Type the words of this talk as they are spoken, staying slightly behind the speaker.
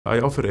I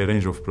offer a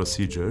range of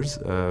procedures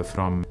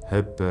from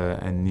hip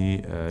and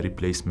knee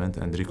replacement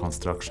and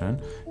reconstruction,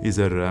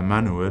 either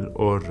manual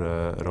or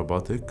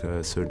robotic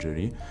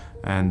surgery,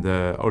 and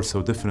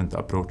also different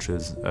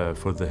approaches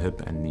for the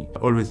hip and knee.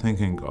 Always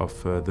thinking of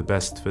the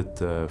best fit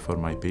for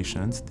my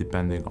patients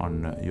depending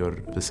on your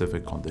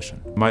specific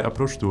condition. My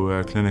approach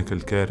to clinical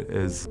care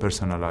is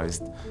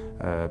personalized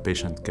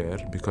patient care,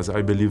 because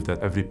I believe that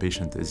every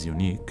patient is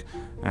unique,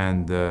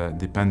 and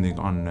depending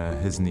on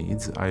his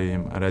needs, I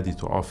am ready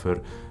to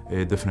offer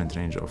a different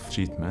range of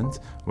treatment,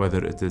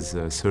 whether it is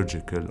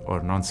surgical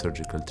or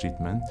non-surgical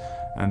treatment,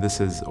 and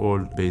this is all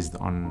based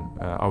on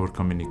our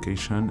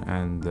communication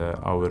and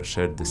our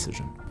shared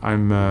decision.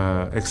 I'm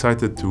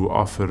excited to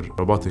offer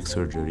robotic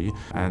surgery,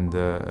 and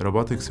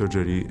robotic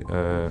surgery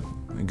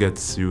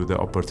gets you the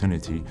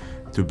opportunity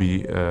to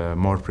be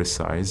more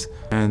precise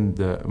and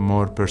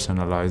more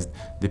personalized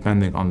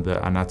depending on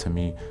the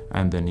anatomy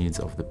and the needs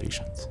of the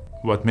patient.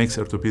 What makes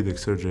orthopedic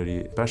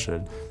surgery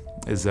special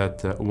is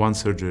that one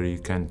surgery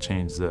can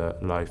change the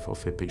life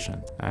of a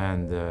patient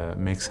and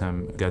makes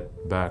him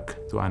get back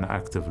to an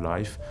active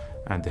life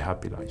and a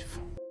happy life.